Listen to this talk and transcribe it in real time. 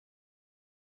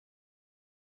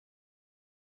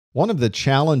One of the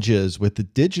challenges with the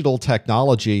digital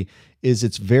technology is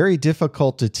it's very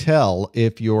difficult to tell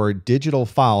if your digital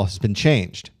file has been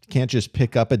changed. You can't just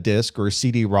pick up a disk or a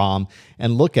CD-ROM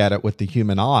and look at it with the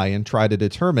human eye and try to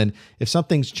determine if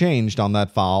something's changed on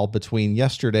that file between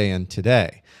yesterday and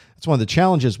today. That's one of the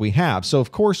challenges we have. So,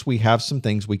 of course, we have some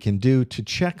things we can do to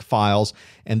check files.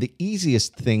 And the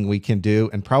easiest thing we can do,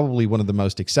 and probably one of the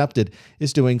most accepted,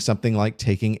 is doing something like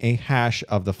taking a hash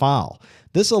of the file.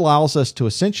 This allows us to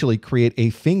essentially create a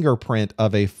fingerprint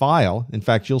of a file. In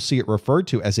fact, you'll see it referred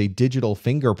to as a digital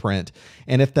fingerprint.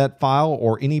 And if that file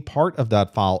or any part of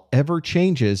that file ever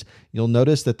changes, you'll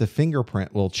notice that the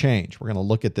fingerprint will change. We're going to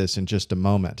look at this in just a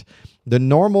moment. The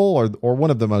normal or one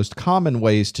of the most common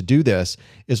ways to do this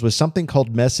is with something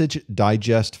called Message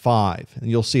Digest 5. And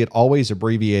you'll see it always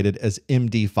abbreviated as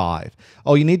MD5.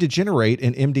 Oh, you need to generate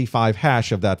an MD5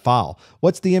 hash of that file.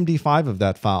 What's the MD5 of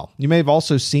that file? You may have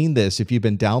also seen this if you've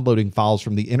been downloading files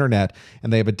from the internet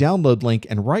and they have a download link,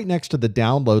 and right next to the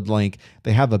download link,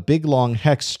 they have a big long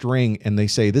hex string and they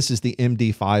say this is the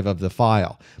MD5 of the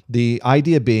file. The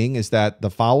idea being is that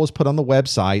the file was put on the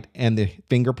website and the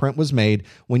fingerprint was made.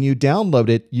 When you download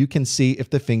it, you can see if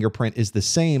the fingerprint is the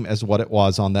same as what it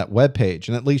was on that web page,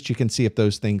 and at least you can see if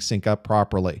those things sync up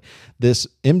properly. This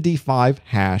MD5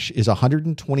 hash is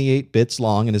 128 bits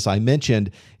long, and as I mentioned,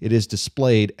 it is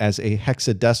displayed as a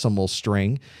hexadecimal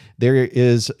string. There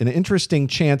is an interesting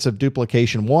chance of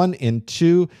duplication, 1 in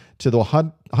 2 to the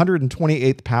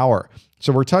 128th power.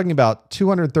 So we're talking about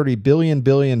 230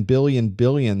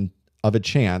 billion of a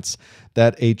chance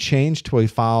that a change to a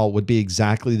file would be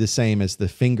exactly the same as the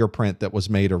fingerprint that was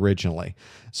made originally.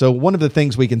 So one of the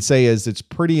things we can say is it's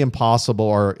pretty impossible,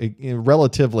 or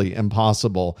relatively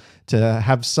impossible, to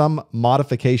have some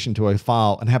modification to a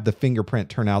file and have the fingerprint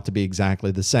turn out to be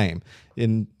exactly the same.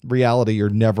 In reality, you're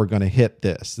never going to hit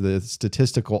this. The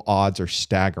statistical odds are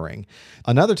staggering.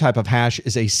 Another type of hash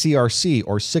is a CRC,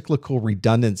 or cyclical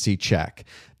redundancy check.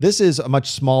 This is a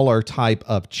much smaller type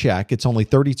of check. It's only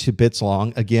 32 bits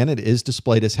long. Again, it is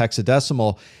displayed as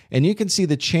hexadecimal, and you can see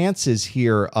the chances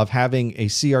here of having a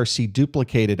CRC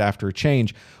duplicated after a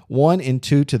change, 1 in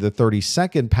 2 to the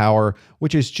 32nd power,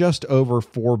 which is just over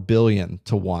 4 billion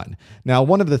to 1. Now,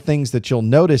 one of the things that you'll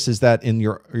notice is that in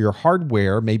your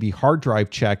hardware, maybe hard drive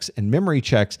checks and memory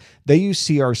checks, they use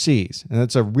CRCs. And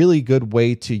that's a really good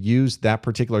way to use that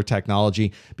particular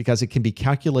technology because it can be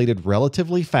calculated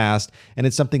relatively fast, and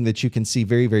it's something that you can see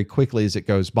very, very quickly as it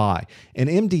goes by. And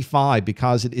MD5,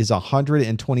 because it is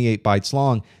 128 bytes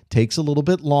long, takes a little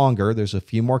bit longer. There's a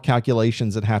few more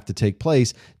calculations that have to take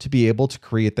place to be able to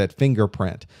create that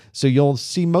fingerprint. So you'll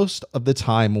see most of the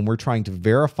time when we're trying to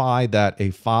verify that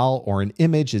a file or an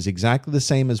image is exactly the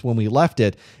same as when we left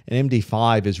it, an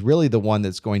MD5 is really the one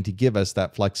that's going to give us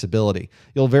that flexibility.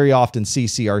 You'll very often see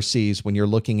CRCs when you're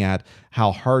looking at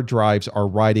how hard drives are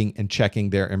writing and checking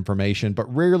their information,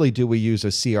 but rarely do we use a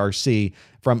CRC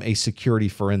from a security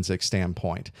forensic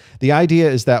standpoint. The idea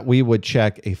is that we would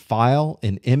check a file,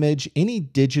 an image, any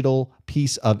digital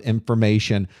piece of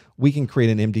information. We can create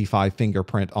an MD5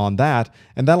 fingerprint on that,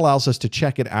 and that allows us to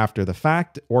check it after the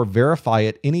fact or verify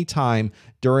it anytime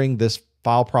during this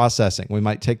file processing. We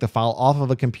might take the file off of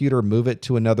a computer, move it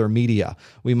to another media.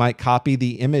 We might copy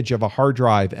the image of a hard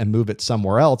drive and move it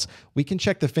somewhere else. We can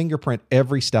check the fingerprint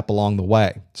every step along the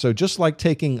way. So just like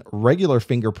taking regular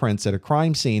fingerprints at a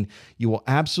crime scene, you will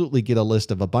absolutely get a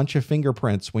list of a bunch of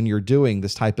fingerprints when you're doing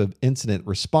this type of incident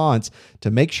response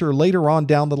to make sure later on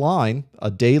down the line,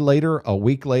 a day later, a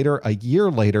week later, a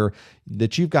year later,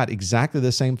 that you've got exactly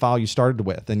the same file you started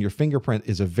with. And your fingerprint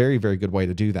is a very, very good way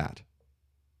to do that.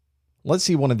 Let's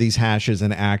see one of these hashes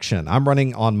in action. I'm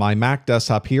running on my Mac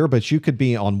desktop here, but you could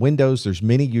be on Windows. There's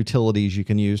many utilities you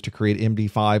can use to create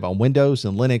MD5 on Windows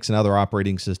and Linux and other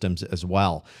operating systems as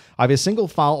well. I have a single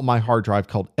file on my hard drive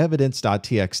called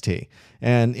evidence.txt.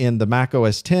 And in the Mac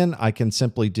OS X, I can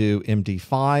simply do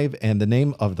MD5 and the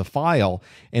name of the file,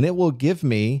 and it will give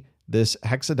me this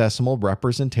hexadecimal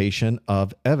representation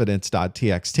of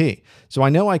evidence.txt. So I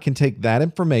know I can take that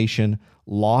information,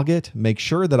 log it, make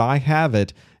sure that I have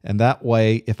it, and that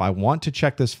way, if I want to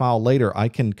check this file later, I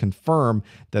can confirm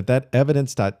that that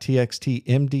evidence.txt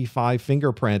MD5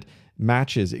 fingerprint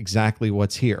matches exactly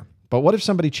what's here. But what if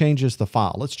somebody changes the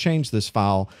file? Let's change this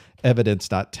file,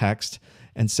 evidence.txt,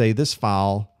 and say this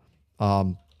file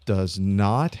does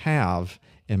not have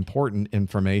important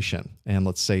information. And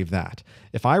let's save that.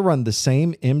 If I run the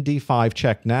same MD5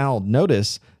 check now,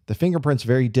 notice the fingerprint's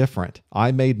very different.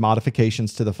 I made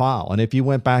modifications to the file. And if you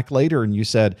went back later and you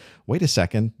said, wait a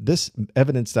second, this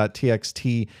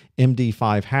evidence.txt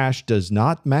MD5 hash does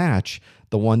not match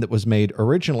the one that was made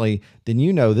originally, then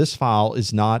you know this file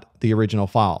is not the original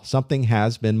file. Something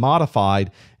has been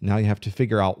modified. Now you have to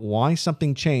figure out why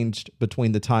something changed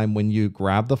between the time when you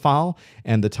grab the file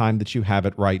and the time that you have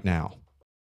it right now.